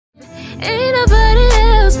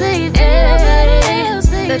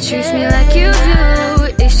treats me like you do.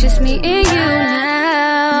 It's just me and you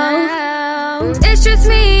now. It's just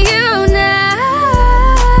me and you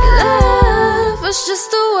now. Love was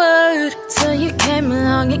just a word till you came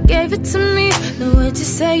along and gave it to me. The words you're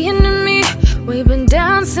saying to me, we've been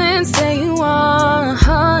down since day one.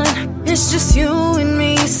 It's just you and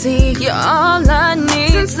me, see, you're all I need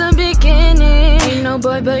since the beginning. Ain't no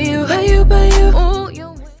boy but you, but you, but you. Ooh,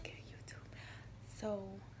 you. So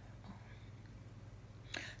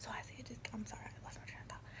Isaiah just, I'm sorry, I lost my train of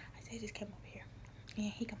thought. Isaiah just came over here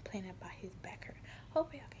and he complaining about his back hurt.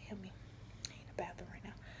 Hopefully y'all can hear me. He in the bathroom right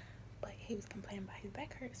now. But he was complaining about his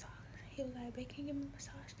back hurt. So he was like, babe, can you give me a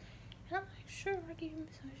massage? And I'm like, sure, I'll give you a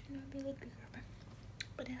massage. You know, be a little good girl.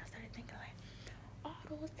 But then I started thinking, like, all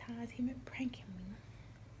those times he been pranking me.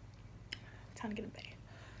 Time to get in bed.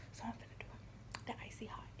 So I'm finna do the icy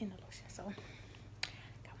hot in the lotion. So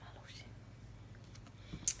got my lotion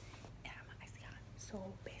and I got my icy hot.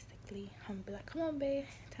 So basically I'm gonna be like, come on babe,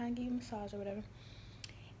 time to give you a massage or whatever.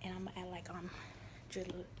 And I'm gonna act like I'm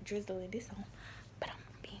drizzling this on, but I'm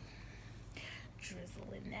gonna be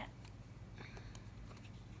drizzling that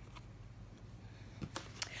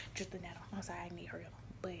on. I'm sorry, I need to hurry up,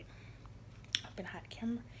 but I've been hot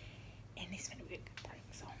camera and it's gonna be a good thing.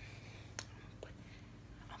 So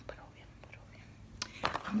I'm put over here.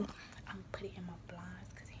 I'm put it in my blinds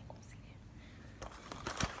because he ain't gonna see it.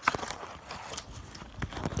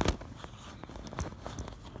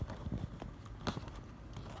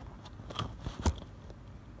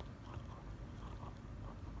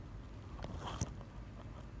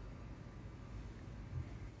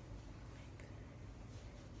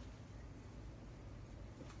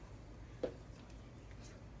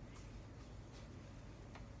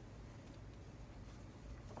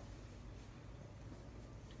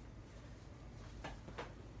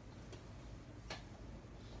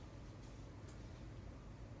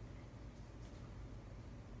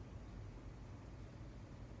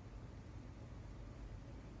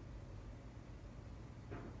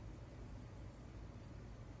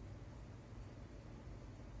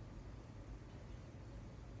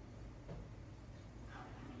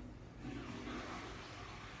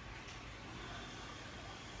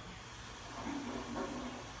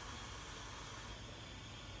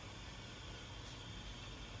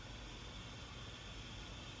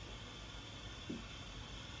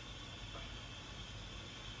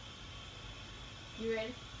 You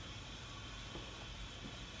ready?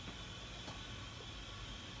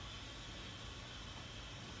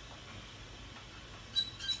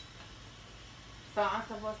 So I'm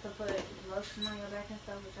supposed to put lotion on your back and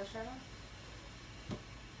stuff with your shirt on?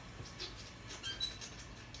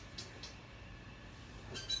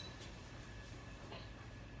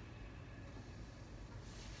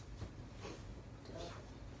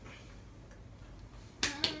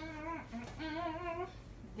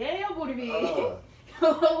 Damn, booty big.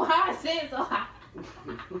 Why I say it so high?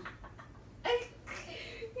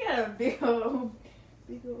 You got a big old.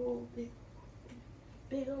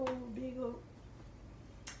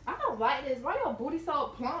 I don't like this. Why your booty so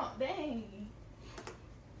plump? Dang.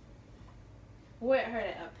 Where it hurt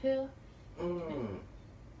at? Up here?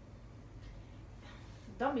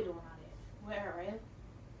 Don't be doing all that. Where it hurt, right?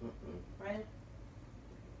 Right?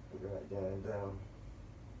 Right down.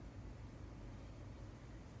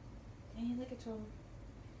 Dang, look at your.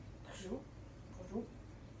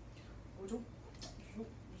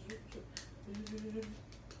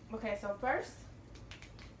 Okay, so first,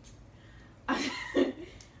 I'm just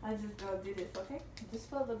gonna do this, okay? Just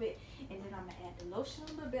for a little bit, and then I'm gonna add the lotion a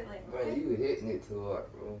little bit later. Okay? Man, you hitting it too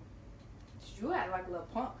hard, bro. You act like a little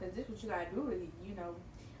punk, cause this is what you gotta do to, you know,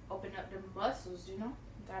 open up the muscles. You know,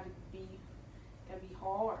 gotta be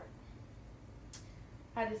hard.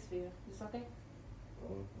 How this feel? This okay?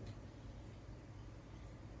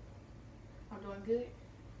 I'm doing good?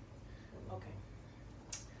 Okay.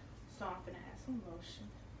 So I'm finna add some lotion.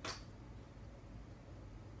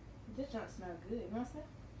 This junk smell good. You want some?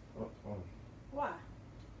 Why?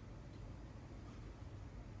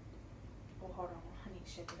 Oh, hold on. I need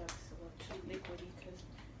to shake it up. It's a little too liquidy because,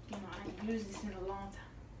 you know, I ain't used this in a long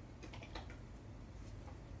time.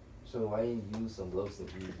 So why you use some lotion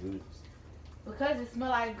you use? Because it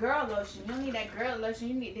smells like girl lotion. You don't need that girl lotion.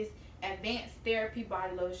 You need this advanced therapy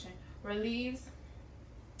body lotion. Relieves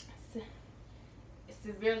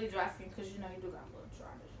severely dry skin because you know you do got a little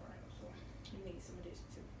dryness, right? So you need some of this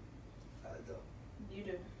too. I don't. You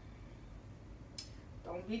do.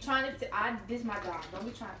 Don't be trying to. This is my job. Don't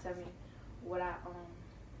be trying to tell me what I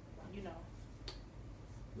you know.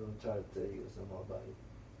 Don't try to tell you what's on my body.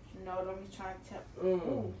 No, don't be trying to tell.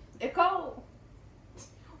 Ooh, it's cold.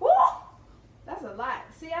 Woo! That's a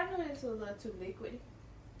lot. See, I knew this was a little too liquidy.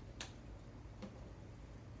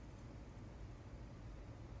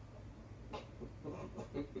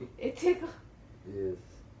 It tickle. Yes.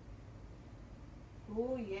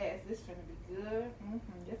 Oh yes, this finna be good.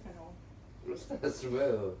 This finna. What's that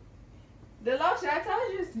smell? The lotion, I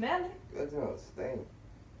told you it smell it. That don't stink.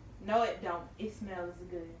 No, it don't. It smells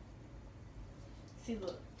good. See,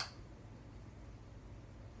 look.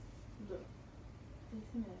 Look. You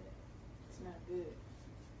smell it. It smells good.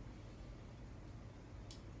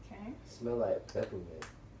 Okay. Smell like peppermint.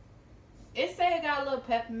 It say it got a little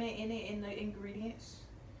peppermint in it in the ingredients.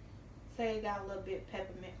 Say it got a little bit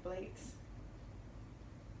peppermint flakes.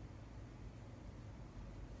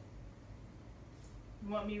 You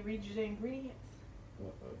want me to read you the ingredients?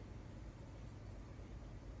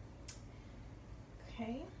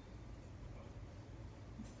 Okay.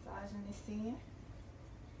 Massaging this in.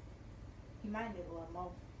 You might need a little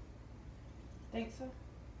more. Think so?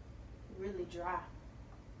 Really dry. I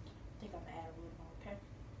think I'm gonna add a little more, okay?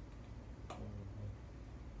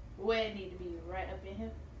 Where it need to be? Right up in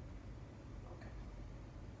here? Okay.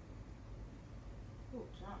 Oh,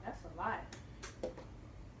 John, that's a lot.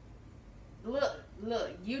 Look,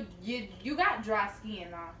 you got dry skin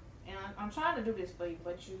now. And I'm trying to do this for you,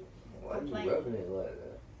 but you Why complain. you rubbing it like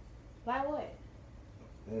that? Like what?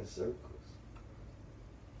 In circles.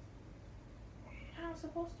 How am I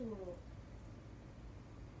supposed to rub?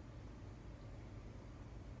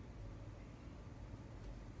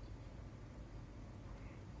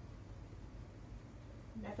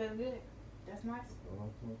 That feel good. That's nice.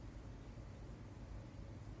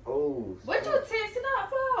 Oh. What you tensing up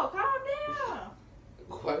for? Calm down.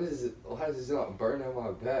 Why does it not burn on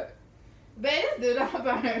my back? Babe, this dude not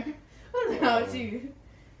burn. What's wrong with you?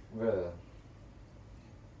 Bruh.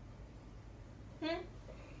 Hmm?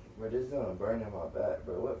 Bro, this don't burn on my back,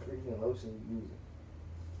 bro. What freaking lotion you using?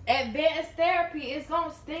 Advanced therapy is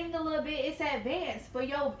gonna sting a little bit. It's advanced for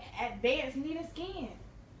your advanced needed skin.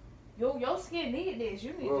 Your skin need this.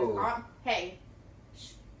 You need Whoa. to calm. Hey,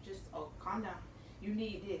 just calm down. You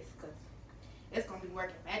need this because it's gonna be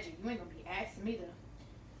working magic. You ain't gonna be asking me to.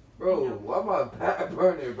 Bro, why my back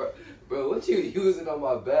burning, bro? Bro, what you using on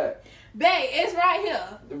my back? Babe, it's right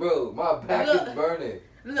here. Bro, my back Look. is burning.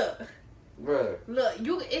 Look, Bro.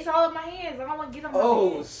 it's all in my hands. I don't want to get on my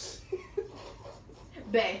Oh, hands.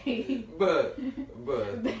 Babe. But,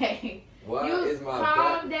 Babe. why You is my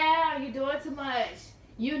calm back? down. You're doing too much.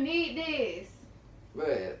 You need this.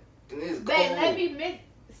 Man, and it's Babe, cold. let me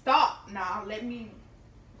stop now. Let me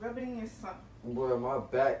rub it in some. Boy, my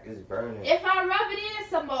back is burning. If I rub it in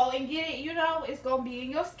some more and get it, it's gonna be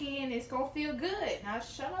in your skin. It's gonna feel good. Now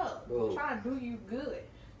shut up. Bro. I'm trying to do you good.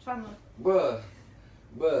 Trying to.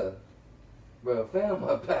 Bruh, fan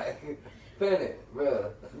my back. Fan it,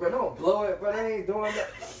 bruh. Bruh, don't blow it, bruh. I ain't doing that.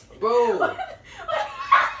 Bro, What's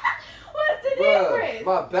the bruh, difference?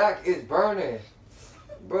 my back is burning.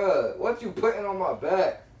 Bruh, what you putting on my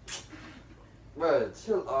back? Bruh,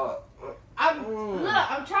 chill out. Look,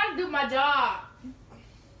 I'm trying to do my job.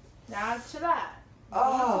 Now chill out.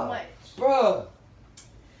 Ah, Too much. bruh,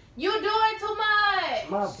 You doing too much.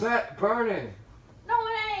 my back burning. No,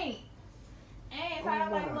 it ain't. Ain't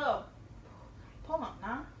talking like, my. look. Pull up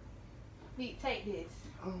now. Need to take this.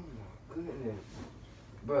 Oh my goodness.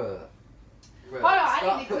 Bruh. Hold on, I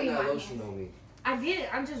stop need to putting clean that my lotion hands. on me. I did it.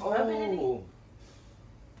 I'm just rubbing it in. Oh,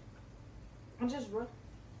 I'm just rubbing.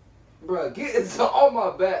 bruh, get it on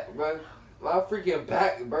my back, bruh. My freaking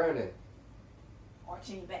back burning.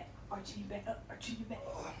 Arching your back. Arching your back up. Arching your back.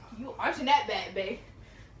 You arching that back, babe.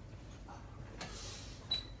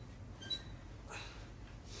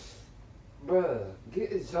 Bruh,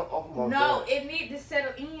 get it jump off my No, back. it need to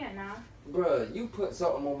settle in now. Bruh, you put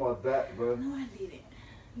something on my back, bruh. No, I didn't.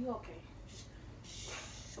 You okay?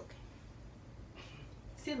 Shh, okay.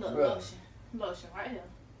 See, look, Bruh. lotion. Lotion right here.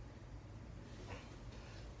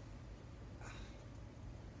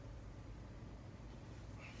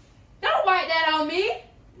 Don't wipe that on me. I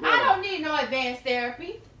Bruh. don't need no advanced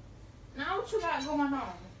therapy. Now, what you got going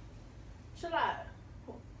on? Chill out.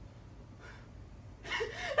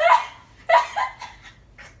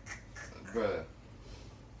 Bruh.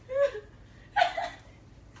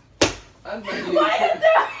 I know you What ain't is put,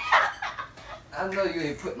 that? I know you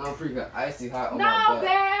ain't put no freaking icy hot on No, my babe,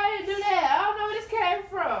 back. I didn't do that. I don't know where this came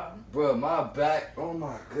from. Bruh, my back, oh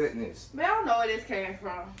my goodness. Man, I don't know where this came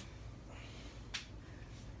from.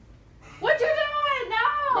 What you doing? No.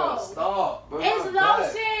 Bruh, stop. Bruh, It's my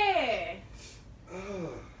lotion.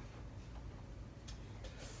 back.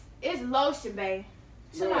 It's lotion, babe.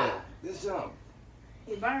 Chill Bruh, out. this jump.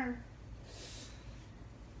 It burn.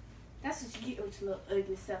 That's what you get with your little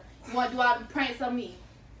ugly self. You want to do all the pranks on me?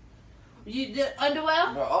 You did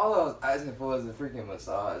underwear? Bro, all I was asking for was a freaking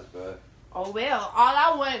massage, bro. Oh well, all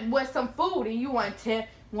I want was some food, and you wanted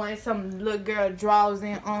some little girl draws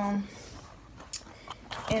in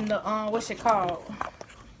the what's it called?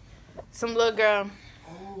 Some little girl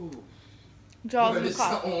draws in the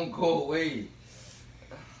car. Something won't go away.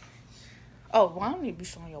 Oh, well, I don't need to be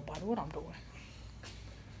showing your body what I'm doing.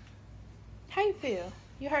 How you feel?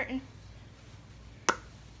 You hurting?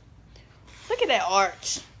 Look at that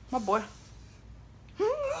arch, my boy.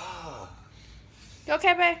 You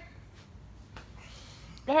okay, babe?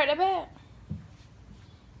 You hurt that bad?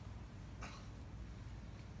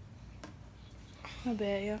 My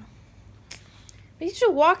bad, y'all. But you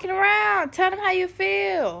just walking around. Tell them how you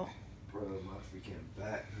feel. Bro, my freaking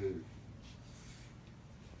back hurt.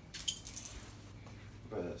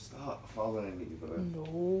 Bro, stop following me, bro.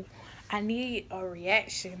 No. I need a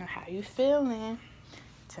reaction of how you feeling.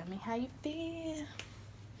 Tell me how you feel.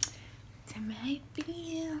 Tell me how you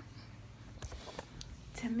feel.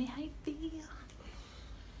 Tell me how you feel.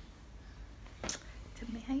 Tell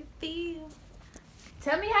me how you feel.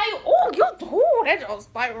 Tell me how you. Oh, that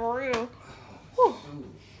just like real.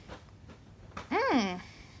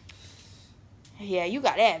 Yeah, you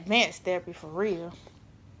got that advanced therapy for real.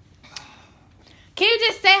 Can you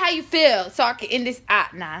just say how you feel so I can end this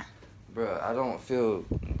out now? Bro, I don't feel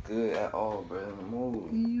good at all, bro. In the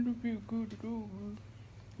mood. You feel good to go.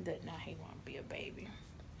 Now he want to be a baby.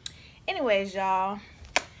 Anyways, y'all,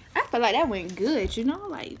 I feel like that went good. You know,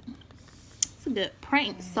 like it's a good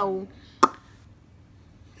prank. So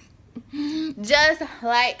just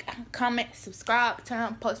like, comment, subscribe, turn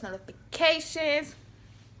on post notifications.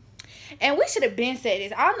 And we should have been said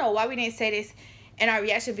this. I don't know why we didn't say this in our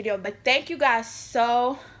reaction video, but thank you guys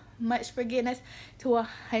so much for getting us to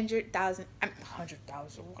 100,000.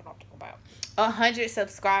 100,000. What am I talking about? 100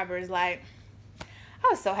 subscribers. Like, I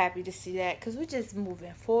was so happy to see that because we're just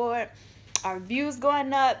moving forward. Our views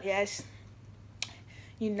going up. Yes,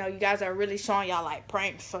 you know, you guys are really showing y'all like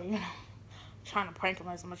pranks. So, you know, I'm trying to prank them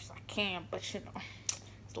as much as I can, but you know,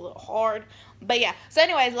 it's a little hard. But yeah, so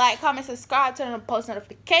anyways, like, comment, subscribe, turn on post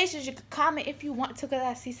notifications. You can comment if you want to because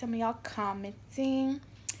I see some of y'all commenting.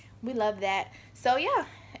 We love that. So yeah,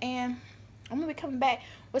 and I'm gonna be coming back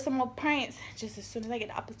with some more pranks just as soon as I get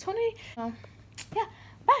the opportunity. Yeah,